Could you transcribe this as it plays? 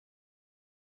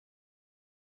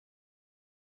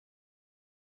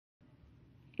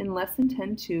In Lesson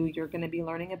 10.2, you're going to be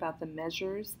learning about the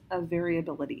measures of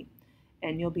variability,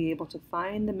 and you'll be able to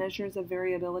find the measures of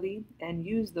variability and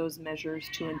use those measures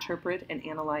to interpret and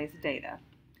analyze data.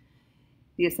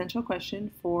 The essential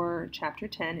question for Chapter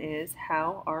 10 is,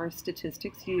 how are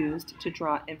statistics used to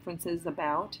draw inferences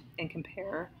about and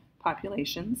compare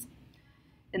populations?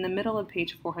 In the middle of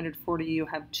page 440, you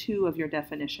have two of your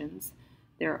definitions.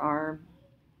 There are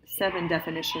 7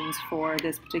 definitions for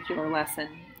this particular lesson,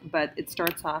 but it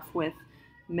starts off with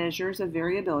measures of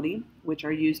variability, which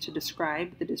are used to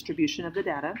describe the distribution of the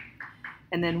data.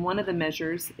 And then one of the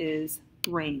measures is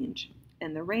range.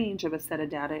 And the range of a set of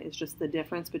data is just the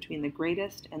difference between the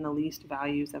greatest and the least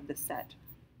values of the set.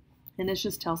 And this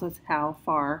just tells us how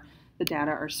far the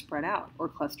data are spread out or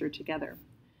clustered together.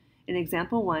 In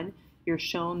example 1, you're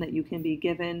shown that you can be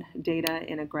given data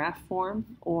in a graph form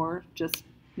or just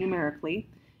numerically.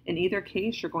 In either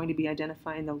case, you're going to be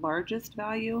identifying the largest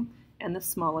value and the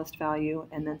smallest value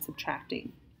and then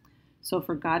subtracting. So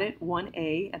for Got It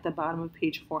 1A at the bottom of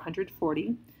page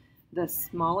 440, the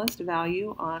smallest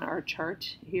value on our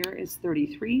chart here is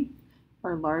 33,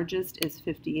 our largest is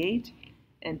 58,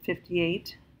 and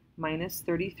 58 minus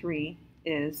 33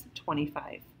 is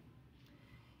 25.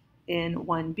 In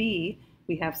 1B,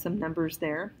 we have some numbers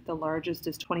there. The largest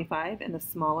is 25 and the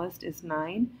smallest is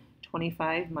 9.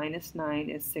 25 minus 9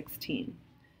 is 16.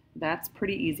 That's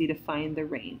pretty easy to find the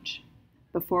range.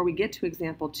 Before we get to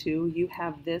example 2, you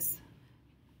have this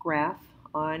graph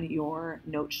on your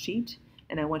note sheet,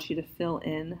 and I want you to fill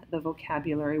in the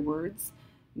vocabulary words.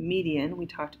 Median, we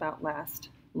talked about last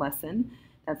lesson.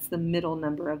 That's the middle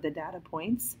number of the data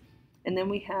points. And then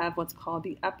we have what's called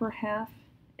the upper half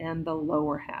and the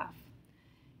lower half.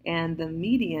 And the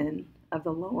median of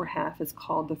the lower half is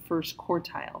called the first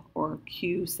quartile, or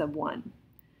Q sub 1.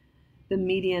 The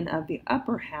median of the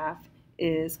upper half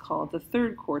is called the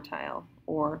third quartile,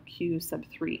 or Q sub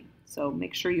 3. So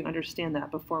make sure you understand that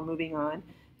before moving on.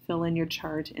 Fill in your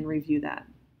chart and review that.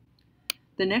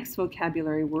 The next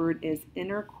vocabulary word is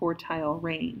interquartile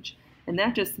range, and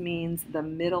that just means the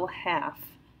middle half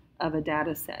of a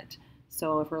data set.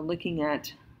 So if we're looking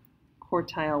at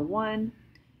quartile 1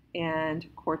 and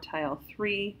quartile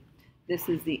 3, this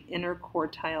is the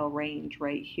interquartile range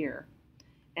right here.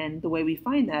 And the way we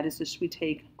find that is just we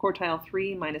take quartile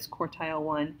 3 minus quartile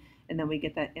 1, and then we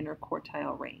get that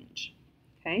interquartile range.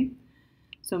 Okay?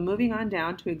 So moving on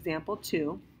down to example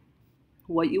 2,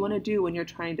 what you want to do when you're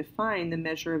trying to find the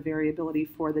measure of variability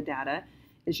for the data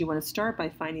is you want to start by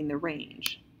finding the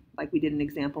range. Like we did in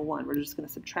example 1, we're just going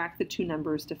to subtract the two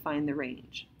numbers to find the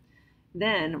range.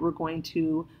 Then we're going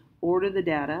to order the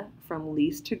data from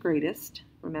least to greatest.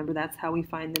 Remember, that's how we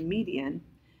find the median.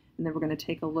 And then we're going to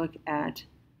take a look at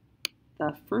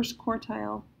the first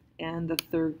quartile and the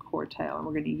third quartile. And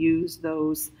we're going to use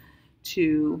those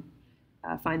to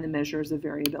find the measures of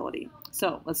variability.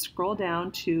 So let's scroll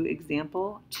down to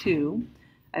example 2.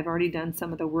 I've already done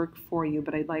some of the work for you,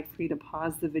 but I'd like for you to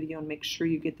pause the video and make sure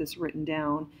you get this written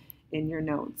down in your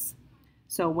notes.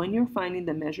 So when you're finding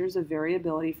the measures of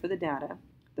variability for the data,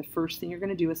 the first thing you're going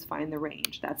to do is find the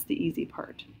range. That's the easy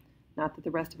part. Not that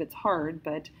the rest of it's hard,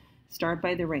 but start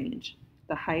by the range.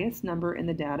 The highest number in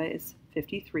the data is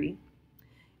 53,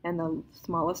 and the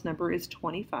smallest number is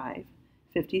 25.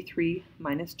 53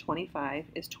 minus 25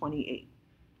 is 28.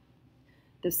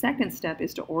 The second step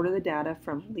is to order the data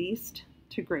from least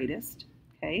to greatest.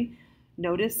 Okay?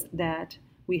 Notice that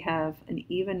we have an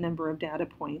even number of data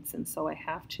points, and so I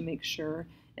have to make sure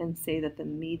and say that the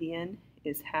median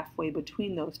is halfway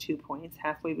between those 2 points.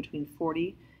 Halfway between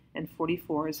 40 and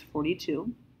 44 is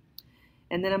 42.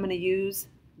 And then I'm going to use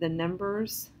the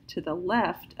numbers to the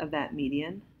left of that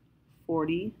median,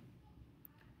 40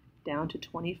 down to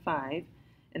 25,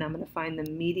 and I'm going to find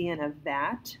the median of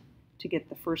that to get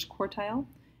the first quartile.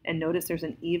 And notice there's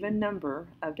an even number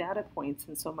of data points,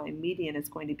 and so my median is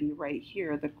going to be right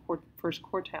here. The first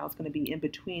quartile is going to be in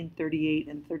between 38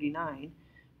 and 39,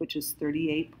 which is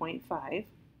 38.5.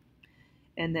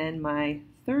 And then my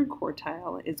third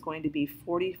quartile is going to be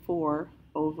 44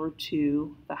 over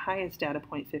to the highest data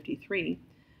point, 53.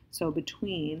 So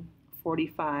between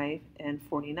 45 and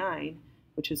 49,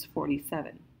 which is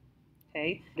 47.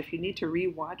 Okay? If you need to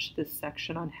re-watch this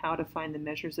section on how to find the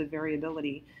measures of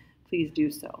variability, please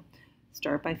do so.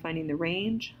 Start by finding the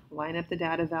range, line up the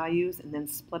data values, and then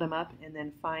split them up, and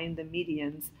then find the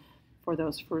medians for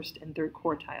those first and third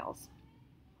quartiles.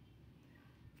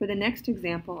 For the next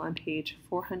example on page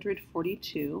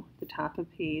 442, the top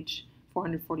of page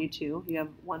 442, you have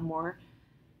one more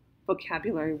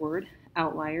vocabulary word,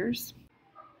 outliers.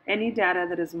 Any data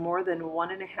that is more than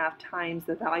 1.5 times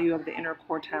the value of the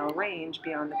interquartile range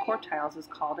beyond the quartiles is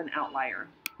called an outlier.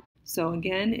 So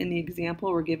again, in the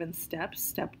example, we're given steps,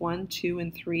 step 1, 2,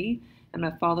 and 3. I'm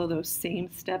going to follow those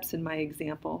same steps in my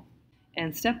example.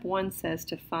 And step 1 says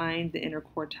to find the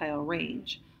interquartile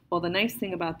range. Well, the nice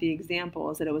thing about the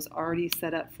example is that it was already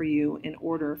set up for you in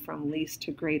order from least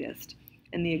to greatest.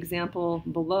 And the example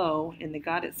below in the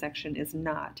Got It section is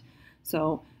not.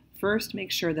 So first,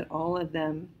 make sure that all of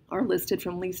them are listed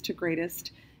from least to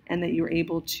greatest and that you're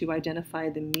able to identify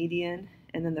the median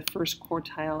and then the first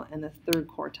quartile and the third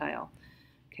quartile.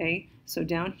 Okay, so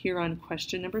down here on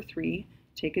question number 3,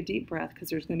 take a deep breath because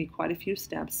there's going to be quite a few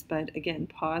steps, but again,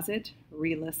 pause it,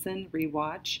 re-listen,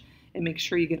 re-watch, and make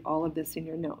sure you get all of this in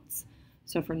your notes.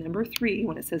 So for number 3,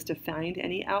 when it says to find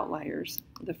any outliers,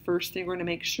 the first thing we're going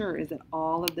to make sure is that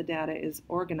all of the data is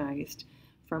organized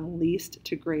from least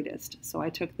to greatest. So I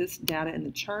took this data in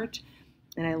the chart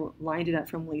and I lined it up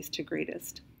from least to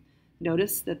greatest.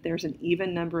 Notice that there's an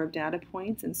even number of data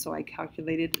points, and so I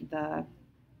calculated the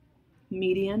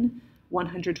median.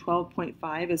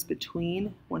 112.5 is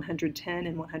between 110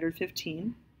 and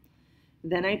 115.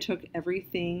 Then I took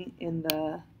everything in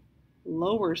the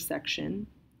lower section,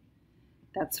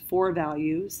 that's 4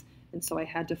 values, and so I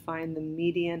had to find the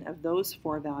median of those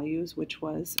 4 values, which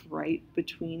was right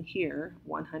between here,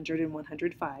 100 and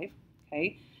 105,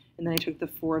 okay? And then I took the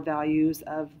 4 values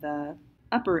of the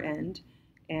upper end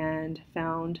and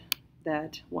found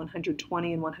that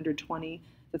 120 and 120,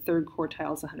 the third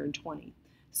quartile is 120.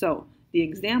 So the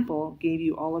example gave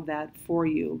you all of that for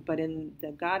you, but in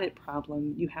the Got It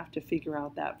problem, you have to figure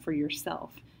out that for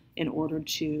yourself in order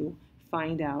to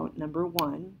find out, number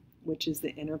 1, which is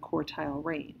the interquartile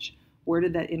range. Where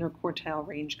did that interquartile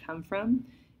range come from?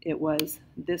 It was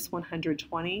this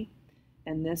 120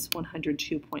 and this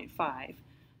 102.5.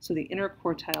 So the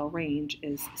interquartile range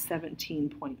is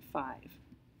 17.5.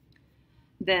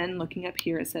 Then, looking up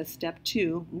here, it says step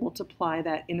 2, multiply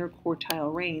that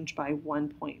interquartile range by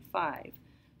 1.5.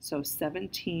 So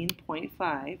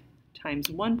 17.5 times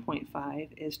 1.5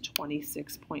 is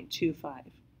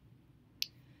 26.25.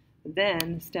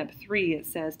 Then, step 3, it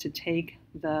says to take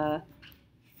the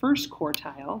first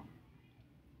quartile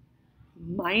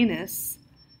minus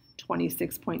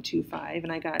 26.25,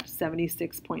 and I got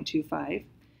 76.25.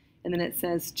 And then it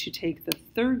says to take the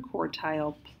third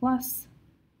quartile plus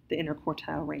the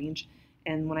interquartile range,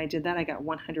 and when I did that I got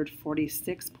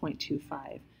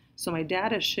 146.25. So my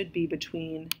data should be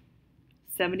between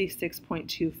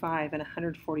 76.25 and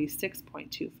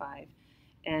 146.25,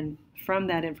 and from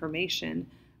that information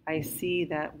I see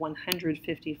that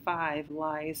 155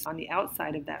 lies on the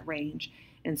outside of that range,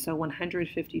 and so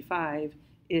 155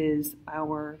 is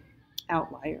our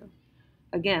outlier.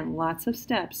 Again, lots of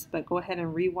steps, but go ahead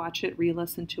and re-watch it,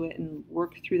 re-listen to it, and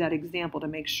work through that example to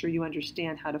make sure you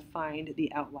understand how to find the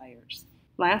outliers.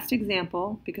 Last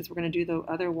example, because we're going to do the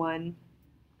other one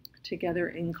together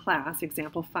in class,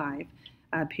 example 5,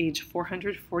 page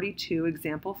 442,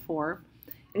 example 4.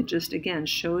 It just, again,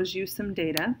 shows you some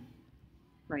data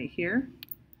right here,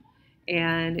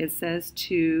 and it says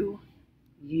to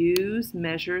use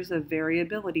measures of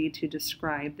variability to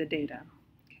describe the data.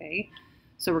 Okay.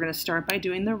 So we're going to start by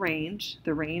doing the range.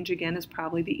 The range, again, is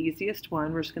probably the easiest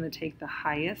one. We're just going to take the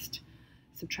highest,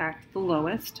 subtract the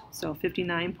lowest. So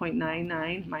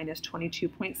 59.99 minus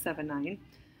 22.79.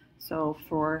 So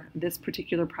for this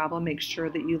particular problem, make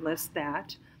sure that you list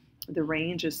that. The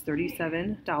range is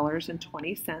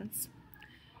 $37.20.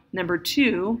 Number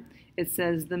 2, it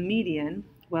says the median.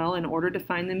 Well, in order to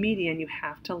find the median, you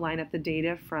have to line up the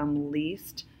data from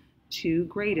least to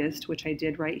greatest, which I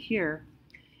did right here.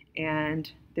 And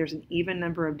there's an even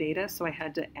number of data, so I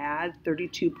had to add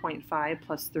 32.5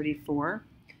 plus 34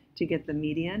 to get the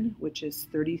median, which is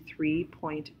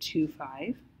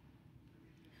 33.25.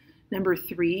 Number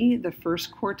 3, the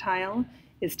first quartile,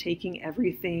 is taking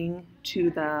everything to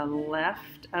the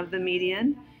left of the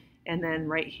median, and then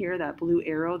right here, that blue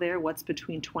arrow there, what's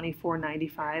between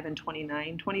 24.95 and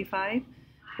 29.25?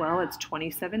 Well, it's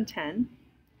 27.10.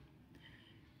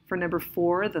 For number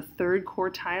 4, the third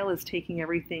quartile is taking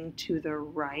everything to the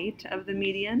right of the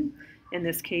median. In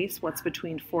this case, what's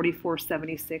between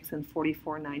 44.76 and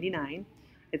 44.99?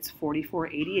 It's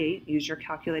 44.88. Use your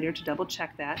calculator to double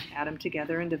check that. Add them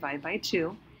together and divide by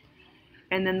 2.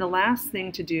 And then the last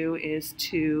thing to do is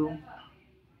to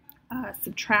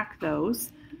subtract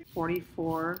those.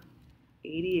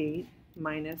 44.88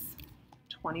 minus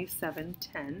 27.10,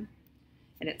 and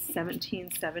it's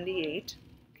 17.78.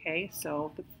 Okay,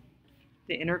 so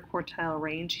the interquartile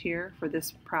range here for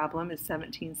this problem is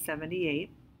 1778.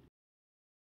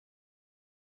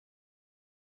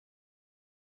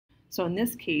 So in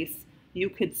this case, you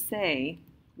could say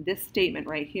this statement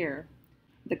right here,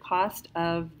 the cost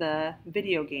of the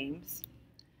video games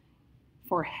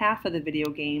for half of the video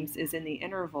games is in the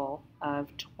interval of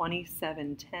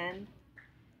 $27.10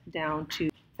 down to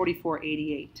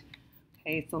 $44.88.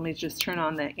 Okay, so let me just turn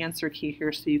on the answer key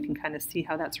here so you can kind of see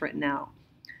how that's written out.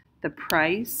 The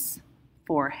price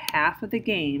for half of the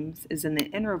games is in the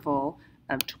interval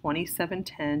of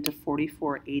 $27.10 to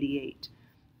 $44.88.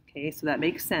 Okay, so that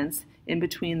makes sense. In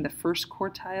between the first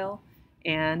quartile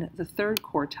and the third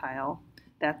quartile,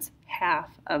 that's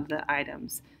half of the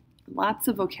items. Lots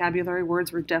of vocabulary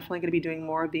words. We're definitely going to be doing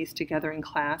more of these together in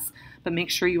class, but make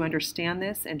sure you understand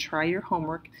this and try your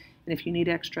homework. And if you need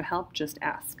extra help, just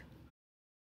ask.